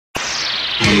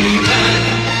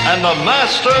and the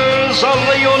masters of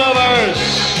the universe.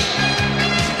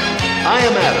 I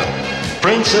am Adam,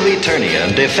 Prince of Eternia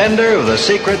and defender of the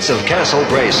secrets of Castle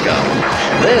Grayskull.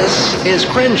 This is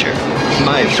Cringer,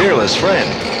 my fearless friend.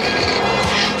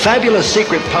 Fabulous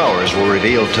secret powers were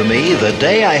revealed to me the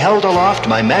day I held aloft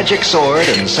my magic sword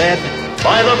and said,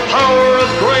 "By the power of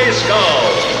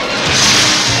Grayskull!"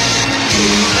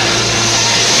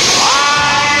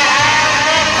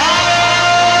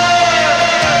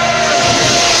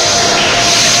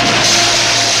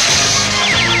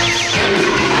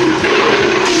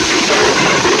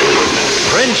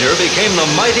 Cringer became the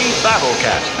mighty Battle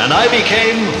Cat, and I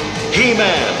became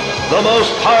He-Man, the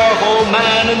most powerful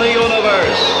man in the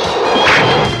universe.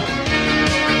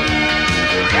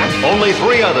 Only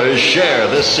 3 others share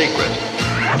this secret.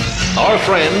 Our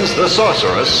friends, the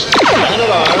Sorceress,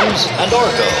 Man-at-Arms, and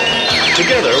Orko.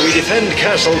 Together we defend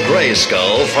Castle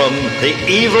Grayskull from the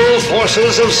evil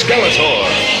forces of Skeletor.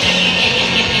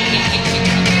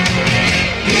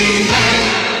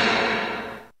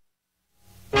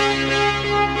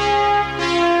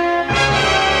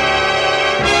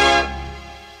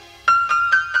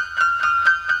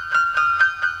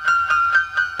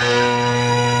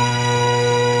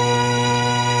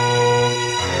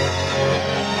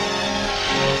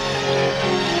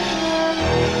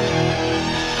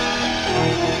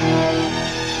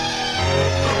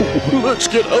 Let's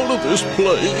get out of this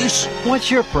place. What's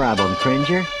your problem,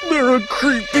 Cringer? There are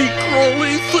creepy,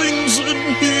 crawly things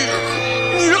in here.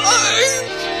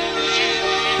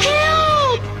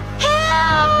 Help!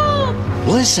 Help!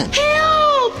 Listen.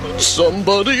 Help!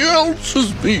 Somebody else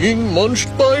is being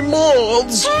munched by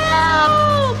moths.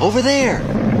 Help! Over there.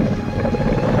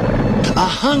 A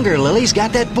hunger lily's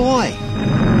got that boy.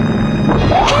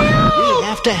 Help! We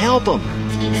have to help him.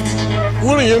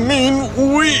 What do you mean,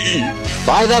 we?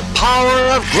 By the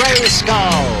power of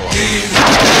Grayskull!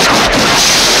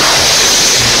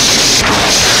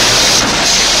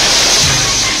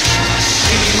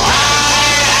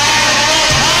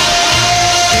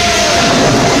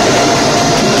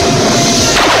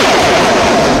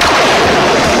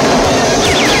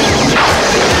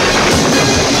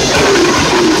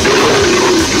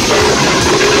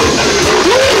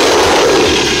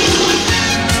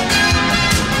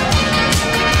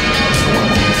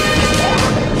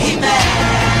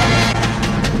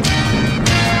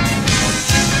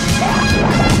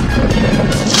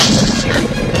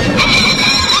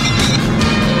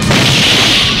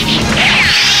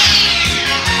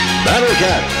 Battle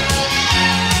Cat.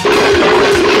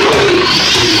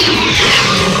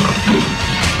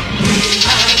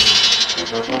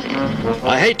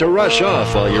 I hate to rush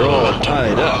off while you're all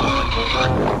tied up.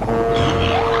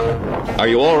 Are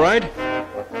you all right?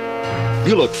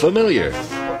 You look familiar.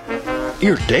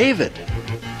 You're David.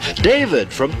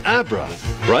 David from Abra,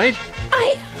 right?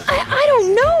 I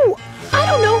don't know. I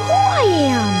don't know who I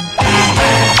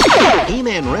am.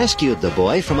 He-Man rescued the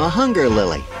boy from a hunger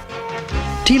lily.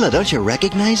 Tila, don't you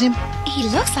recognize him? He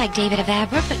looks like David of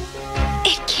Abra, but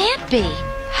it can't be.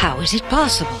 How is it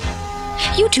possible?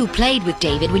 You two played with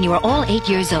David when you were all 8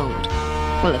 years old.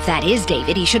 Well, if that is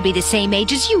David, he should be the same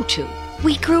age as you two.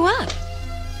 We grew up.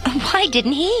 Why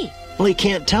didn't he? Well, he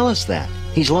can't tell us that.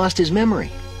 He's lost his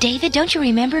memory. David, don't you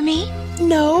remember me?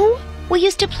 No. We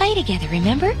used to play together,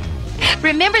 remember?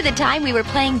 Remember the time we were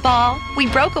playing ball? We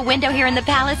broke a window here in the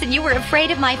palace and you were afraid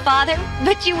of my father,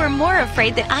 but you were more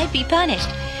afraid that I'd be punished.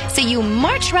 So you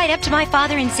marched right up to my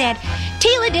father and said,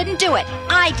 "Tila didn't do it.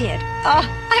 I did." Oh,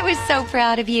 I was so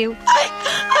proud of you.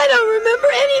 I don't remember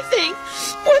anything.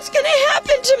 What's going to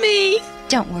happen to me?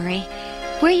 Don't worry.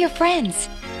 We're your friends.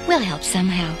 We'll help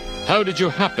somehow. How did you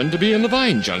happen to be in the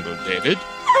vine jungle, David?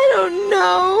 I don't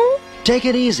know. Take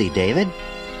it easy, David.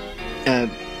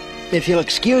 If you'll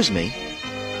excuse me.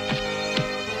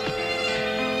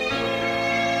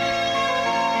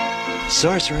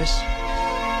 Sorceress.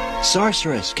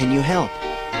 Sorceress, can you help?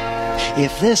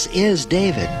 If this is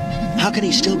David, how can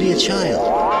he still be a child?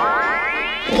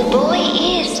 The boy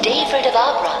is David of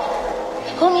Abra,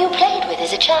 whom you played with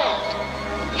as a child.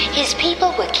 His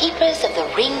people were keepers of the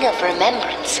Ring of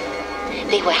Remembrance.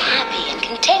 They were happy and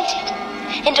contented,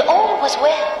 and all was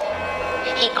well.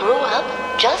 He grew up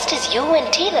just as you and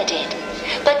Tila did,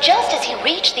 but just as he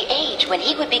reached the age when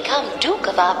he would become Duke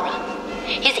of Abra,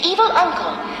 his evil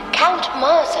uncle, Count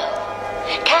Marzo,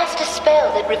 cast a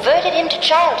spell that reverted him to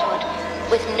childhood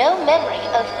with no memory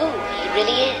of who he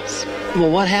really is. Well,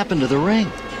 what happened to the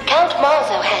ring? Count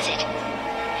Marzo has it.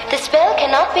 The spell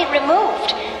cannot be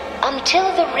removed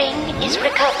until the ring is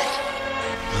recovered.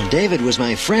 Well, David was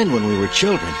my friend when we were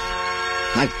children.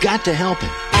 I've got to help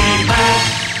him.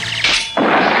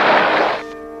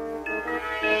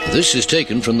 This is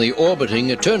taken from the orbiting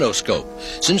Eternoscope.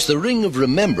 Since the Ring of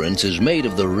Remembrance is made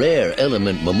of the rare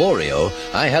element Memorio,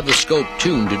 I have the scope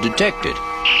tuned to detect it.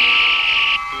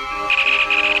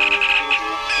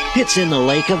 It's in the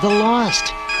Lake of the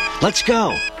Lost. Let's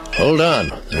go. Hold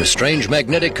on. There are strange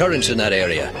magnetic currents in that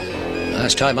area.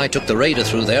 Last time I took the radar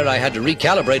through there, I had to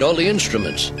recalibrate all the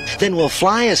instruments. Then we'll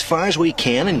fly as far as we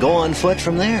can and go on foot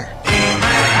from there.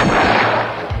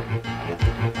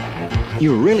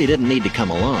 You really didn't need to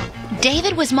come along.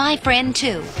 David was my friend,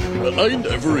 too. I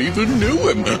never even knew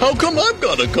him. How come I've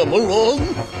got to come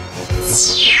along?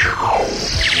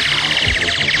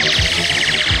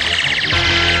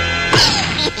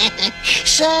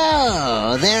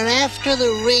 So, they're after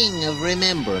the Ring of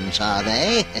Remembrance, are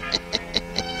they?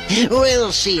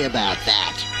 We'll see about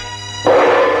that.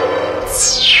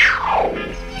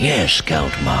 Yes,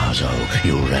 Count Marzo,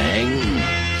 you rang?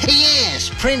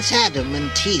 Yes, Prince Adam and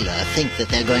Tila think that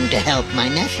they're going to help my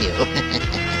nephew.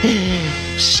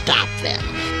 Stop them.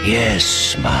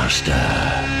 Yes, Master.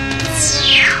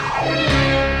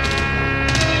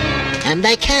 And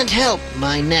they can't help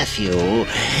my nephew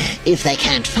if they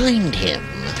can't find him.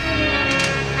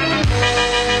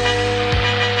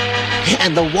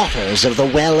 And the waters of the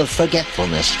Well of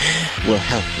Forgetfulness will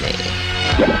help me.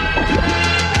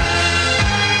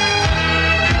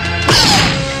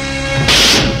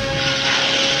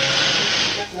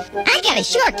 I got a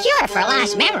sure cure for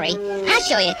lost memory. I'll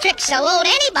show you a trick so old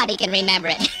anybody can remember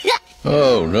it.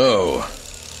 Oh, no.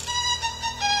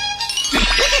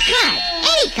 Pick a card.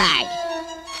 Any card.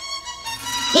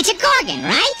 It's a Gorgon,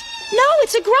 right? No,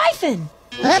 it's a Gryphon.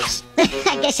 Oops.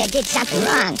 I guess I did something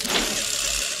wrong.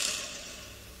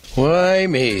 Why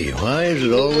me? Why is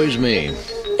it always me?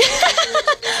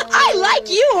 I like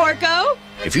you, Orko.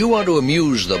 If you want to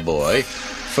amuse the boy,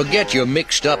 forget your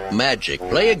mixed-up magic.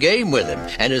 Play a game with him,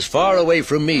 and as far away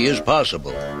from me as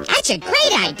possible. That's a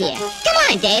great idea. Come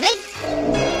on, David.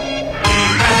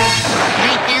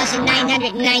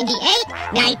 9,998,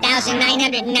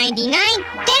 9,999,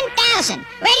 10,000.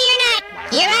 Ready or not,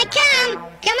 here I come.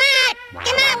 Come out,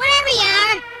 wherever you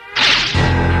are.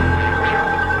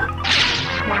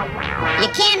 You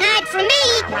can't hide from me.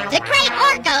 The great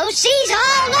Orko sees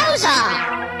all, knows all.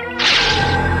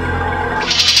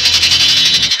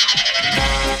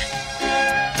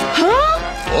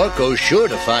 Huh? Orko's sure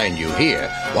to find you here.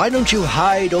 Why don't you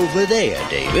hide over there,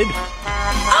 David?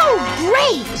 Oh,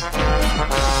 great!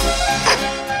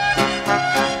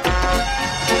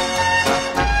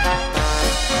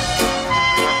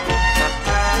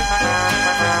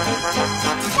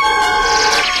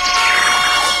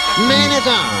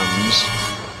 Man-at-Arms.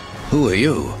 Who are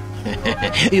you?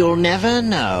 You'll never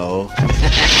know.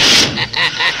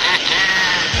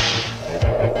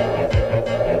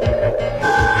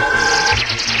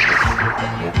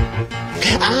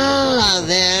 Ah,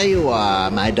 there you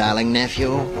are, my darling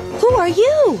nephew. Who are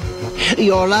you?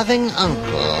 Your loving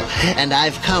uncle, and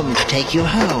I've come to take you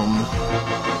home.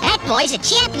 That boy's a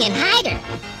champion hider.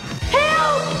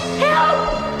 Help!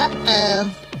 Help! Uh-oh.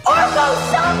 Orko,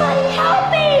 somebody help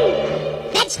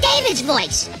me! That's David's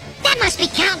voice. That must be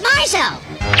Count Marzo.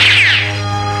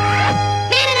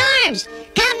 Man-at-Arms!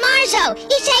 Count Marzo!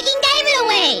 He's taking David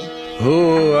away!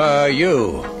 Who are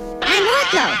you? I'm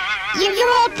Orko. Your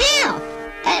old pal.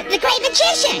 The great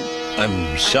magician.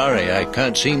 I'm sorry, I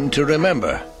can't seem to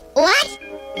remember. What?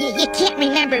 You can't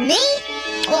remember me?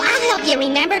 Well, I'll help you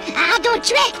remember. I'll do a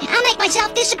trick. I'll make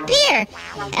myself disappear.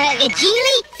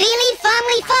 Geely, feely,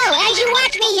 fumly, fo. As you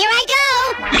watch me, here I go.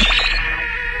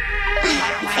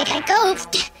 I think I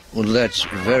goofed. Well, that's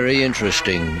very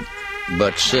interesting,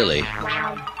 but silly.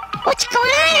 What's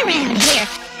going on around here?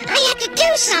 I have to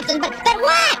do something, but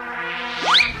what?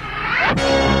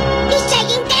 He's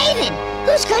taking David.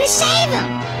 Who's going to save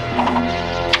him?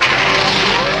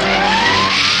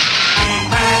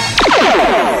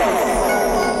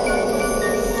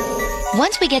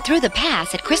 Once we get through the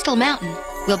pass at Crystal Mountain,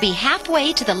 we'll be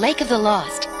halfway to the Lake of the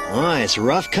Lost. Oh, it's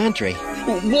rough country.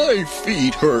 Oh, my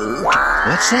feet hurt.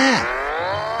 What's that?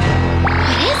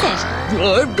 What is it?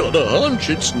 I've got a hunch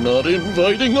it's not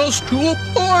inviting us to a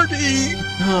party.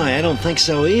 Oh, I don't think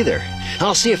so either.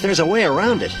 I'll see if there's a way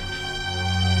around it.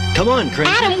 Come on,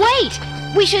 Crimson. Adam, wait!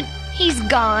 We should... He's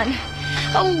gone.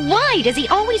 Oh, why does he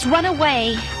always run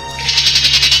away?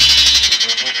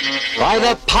 By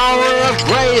the power of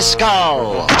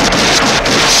Grayskull!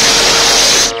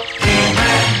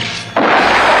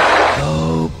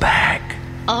 Go back.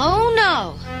 Oh,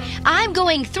 no. I'm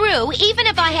going through, even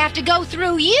if I have to go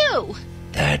through you.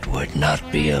 That would not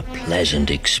be a pleasant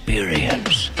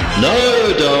experience.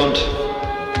 No, don't.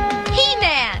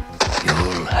 He-Man!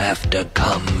 You'll have to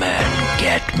come and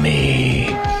get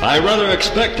me. I rather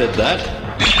expected that.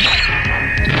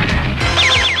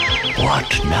 What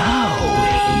now,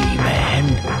 He-Man?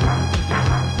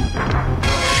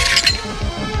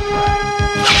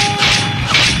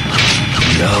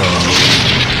 No,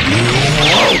 you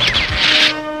won't.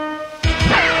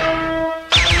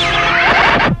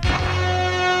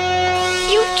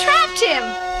 You've trapped him!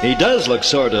 He does look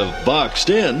sort of boxed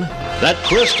in. That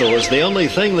crystal is the only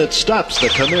thing that stops the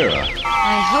Chimera.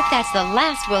 I hope that's the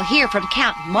last we'll hear from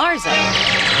Count Marzo.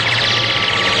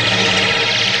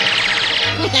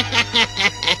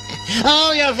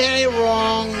 Oh, you're very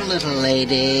wrong, little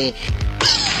lady.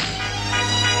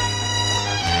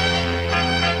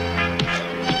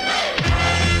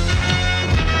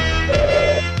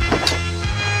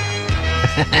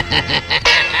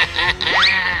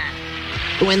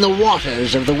 When the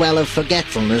waters of the Well of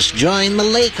Forgetfulness join the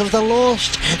Lake of the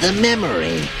Lost, the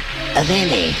memory of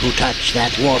any who touch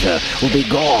that water will be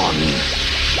gone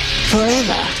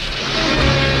forever.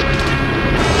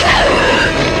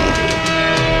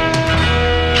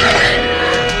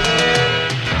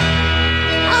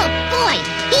 Oh, boy.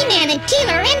 He-Man and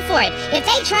Teela are in for it. If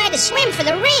they try to swim for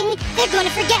the ring, they're going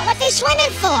to forget what they're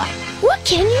swimming for. What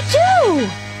can you do?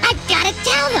 I've got to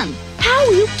tell them. How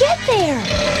will you get there?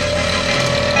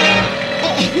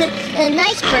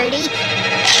 Nice birdie.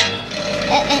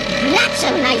 Not so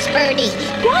nice birdie.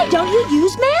 Why don't you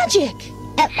use magic?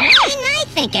 Why didn't I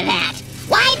think of that?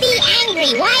 Why be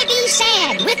angry? Why be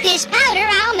sad? With this powder,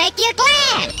 I'll make you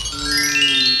glad.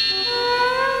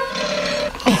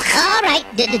 All right,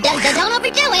 don't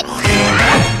overdo it.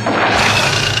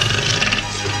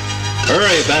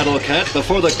 Hurry, Battle Cat,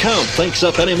 before the Count thinks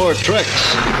up any more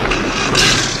tricks.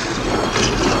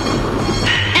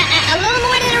 A little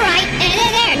more to the right.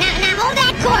 There. Now hold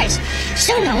that course.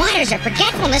 Soon the waters of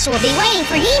forgetfulness will be waiting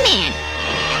for He-Man.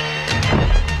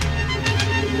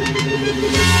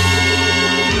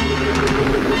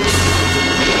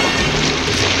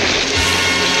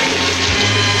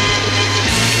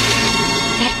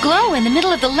 That glow in the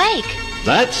middle of the lake.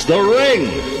 That's the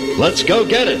ring. Let's go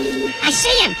get it. I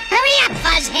see him. Hurry up,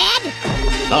 Fuzzhead.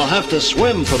 I'll have to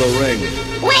swim for the ring.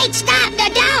 Wait, stop.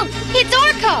 Don't. It's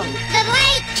Orko. The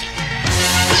lake.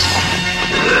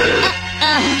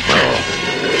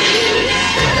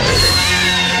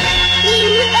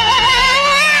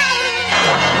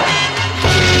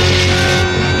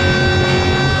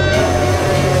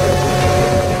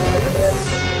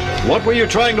 What were you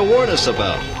trying to warn us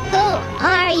about? Who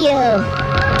are you?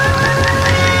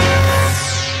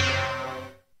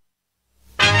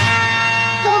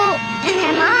 Who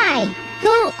am I?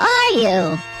 Who are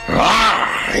you?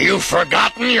 Ah, you've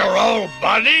forgotten your old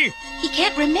buddy? He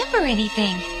can't remember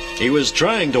anything. He was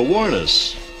trying to warn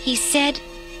us. He said,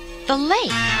 the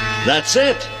lake. That's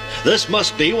it. This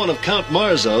must be one of Count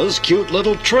Marzo's cute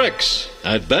little tricks.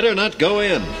 I'd better not go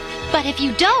in. But if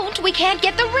you don't, we can't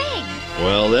get the ring.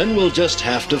 Well, then we'll just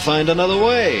have to find another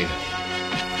way.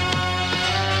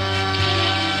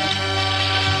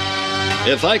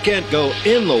 If I can't go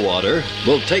in the water,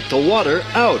 we'll take the water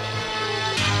out.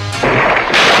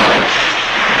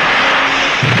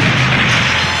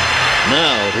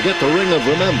 Now, to get the Ring of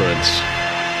Remembrance.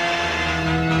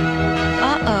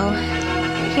 Uh-oh.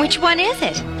 Which one is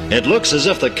it? It looks as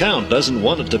if the Count doesn't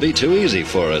want it to be too easy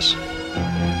for us.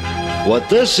 What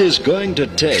this is going to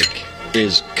take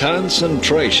is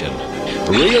concentration.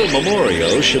 Real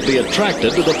Memorio should be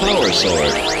attracted to the power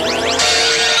sword.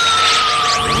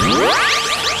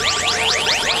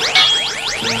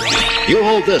 You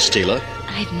hold this, Teela.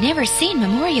 I've never seen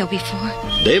Memorio before.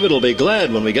 David will be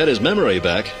glad when we get his memory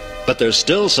back, but there's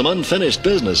still some unfinished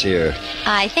business here.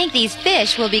 I think these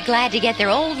fish will be glad to get their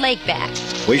old lake back.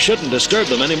 We shouldn't disturb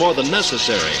them any more than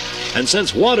necessary. And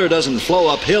since water doesn't flow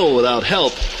uphill without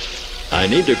help, I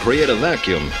need to create a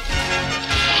vacuum.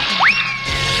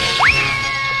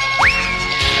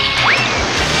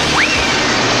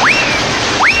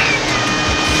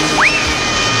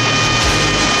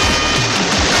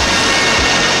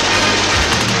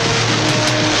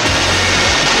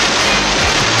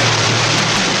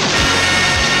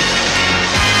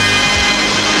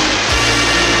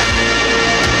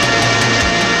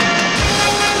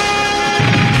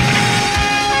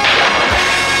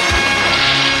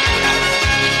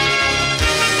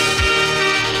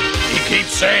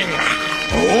 Saying,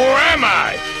 who am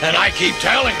I? And I keep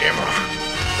telling him,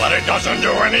 but it doesn't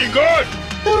do any good.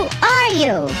 Who are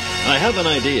you? I have an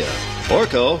idea.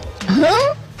 Orko.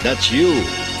 Who? That's you.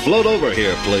 Float over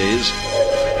here, please.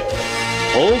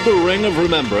 Hold the Ring of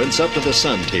Remembrance up to the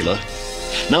sun, Teela.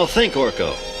 Now think,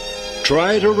 Orko.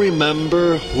 Try to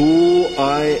remember who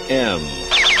I am.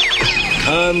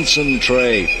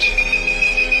 Concentrate.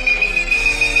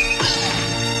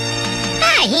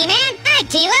 Hi, He-Man. Hi,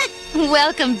 Tila.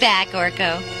 Welcome back,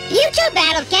 Orko. You too,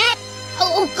 Battle Cat.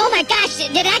 Oh my gosh,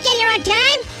 did I get here on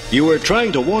time? You were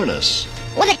trying to warn us.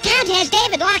 Well, the Count has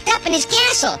David locked up in his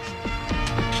castle.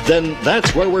 Then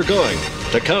that's where we're going,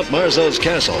 to Count Marzo's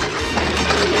castle.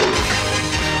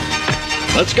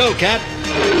 Let's go, Cat.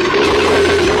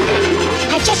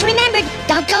 I just remembered,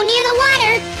 don't go near the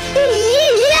water.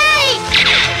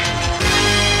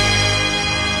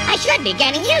 I should be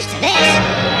getting used to this.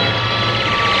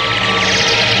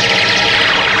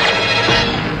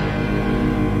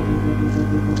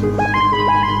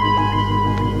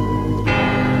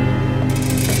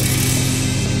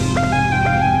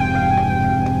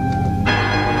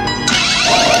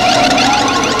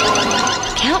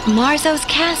 Count Marzo's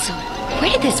castle.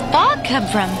 Where did this fog come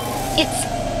from? It's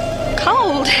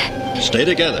cold. Stay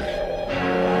together.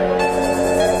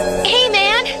 Hey,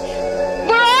 man!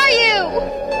 Where are you?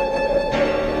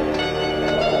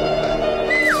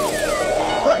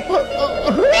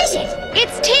 Who is it?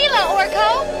 It's Tila,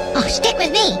 Orko! Oh, stick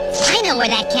with me. I know where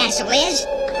that castle is.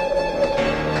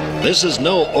 This is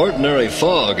no ordinary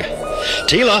fog.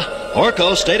 Tila,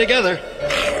 Orko, stay together.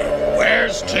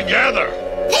 Where's together?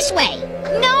 This way.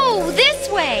 No, this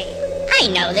way! I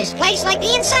know this place like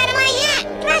the inside of my hat.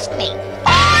 Trust me.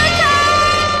 Orko!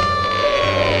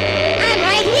 I'm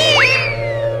right here.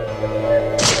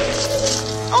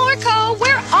 Orko,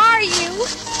 where are you?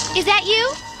 Is that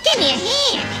you? Give me a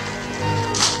hand.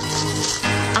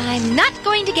 I'm not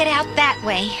going to get out that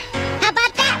way. How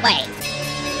about that way?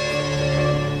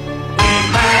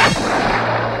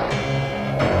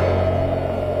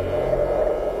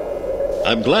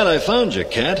 I'm glad I found you,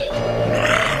 Cat.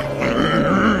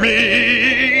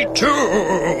 Me too.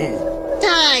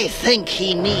 I think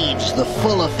he needs the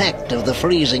full effect of the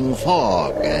freezing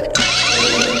fog.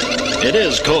 It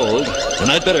is cold,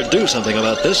 and I'd better do something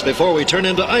about this before we turn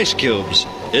into ice cubes.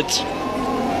 It's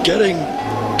getting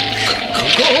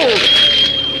cold.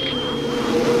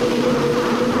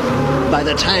 By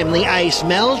the time the ice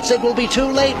melts, it will be too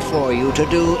late for you to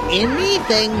do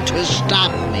anything to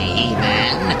stop me,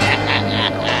 He-Man.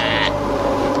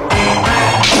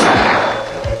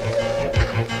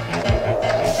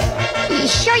 You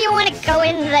sure you want to go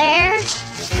in there?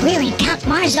 We're in Count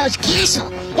Marzo's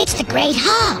castle. It's the Great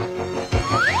Hall.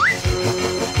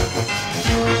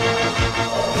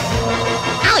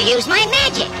 I'll use my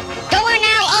magic. Door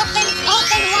now open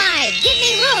wide. Give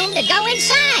me room to go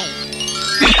inside.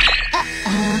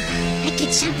 I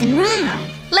did something wrong.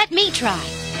 Let me try.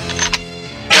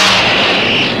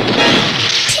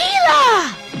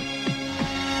 Tila!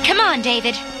 Come on,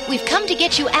 David. We've come to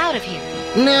get you out of here.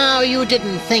 Now, you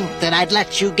didn't think that I'd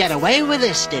let you get away with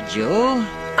this, did you?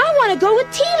 I want to go with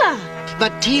Tila.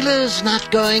 But Tila's not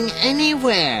going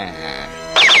anywhere.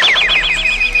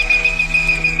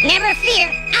 Never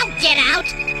fear, I'll get out.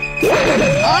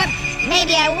 Or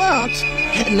maybe I won't.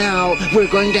 Now, we're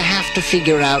going to have to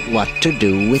figure out what to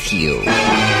do with you.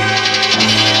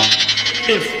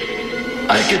 If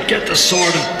I could get the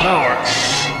sword of power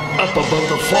up above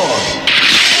the fog.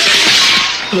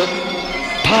 The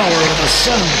power of the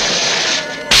sun.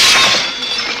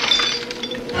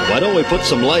 Why don't we put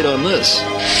some light on this?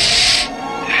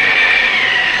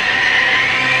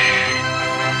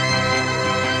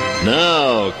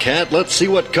 Now, Cat, let's see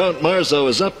what Count Marzo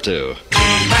is up to.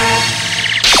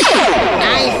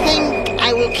 I think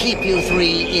I will keep you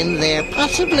three in there,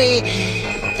 possibly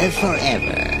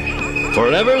forever.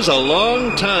 Forever's a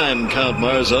long time, Count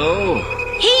Marzo.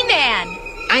 He-Man!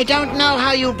 I don't know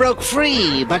how you broke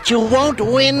free, but you won't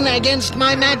win against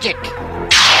my magic.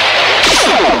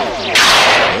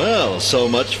 Well, so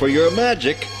much for your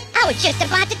magic. I was just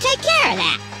about to take care of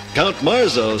that. Count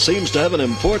Marzo seems to have an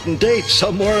important date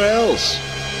somewhere else.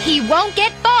 He won't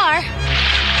get far.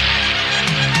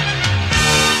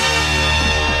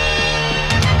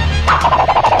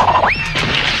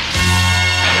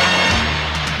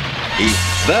 He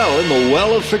fell in the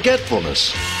well of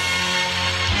forgetfulness.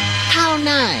 How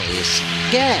nice.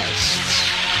 Guests.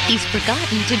 He's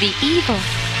forgotten to be evil.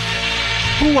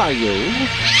 Who are you?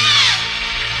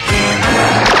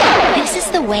 This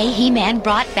is the way He-Man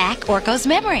brought back Orko's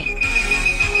memory.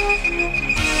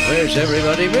 Where's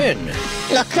everybody been?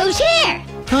 Look who's here.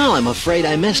 Oh, I'm afraid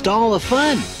I missed all the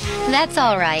fun. That's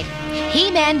all right.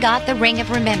 He-Man got the Ring of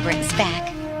Remembrance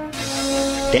back.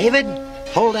 David,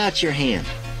 hold out your hand.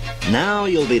 Now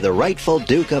you'll be the rightful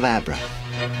Duke of Abra.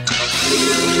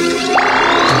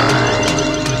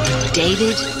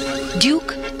 David,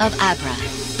 Duke of Abra,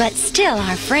 but still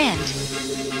our friend.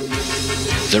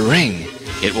 The ring.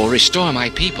 It will restore my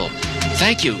people.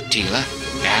 Thank you, Tila.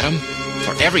 Adam,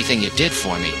 for everything you did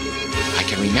for me. I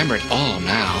can remember it all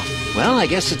now. Well, I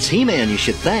guess it's He-Man you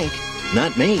should thank,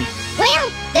 not me. Well,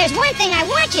 there's one thing I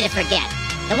want you to forget.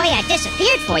 The way I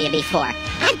disappeared for you before.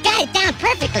 I've got it down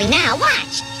perfectly now.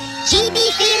 Watch.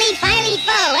 Chibi, feely, fily,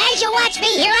 foe. As you watch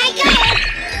me, here I go.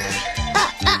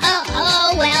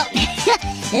 Oh, well.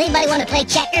 Anybody want to play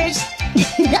checkers?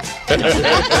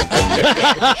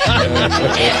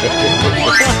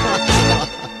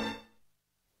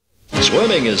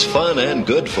 Swimming is fun and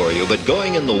good for you, but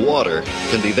going in the water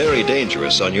can be very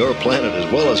dangerous on your planet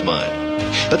as well as mine.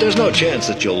 But there's no chance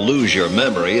that you'll lose your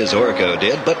memory as Orko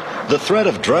did, but the threat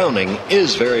of drowning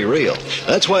is very real.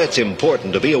 That's why it's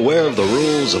important to be aware of the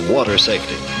rules of water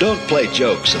safety. Don't play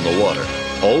jokes in the water.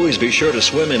 Always be sure to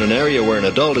swim in an area where an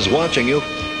adult is watching you,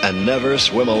 and never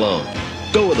swim alone.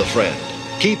 Go with a friend.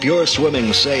 Keep your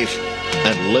swimming safe,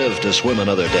 and live to swim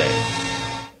another day.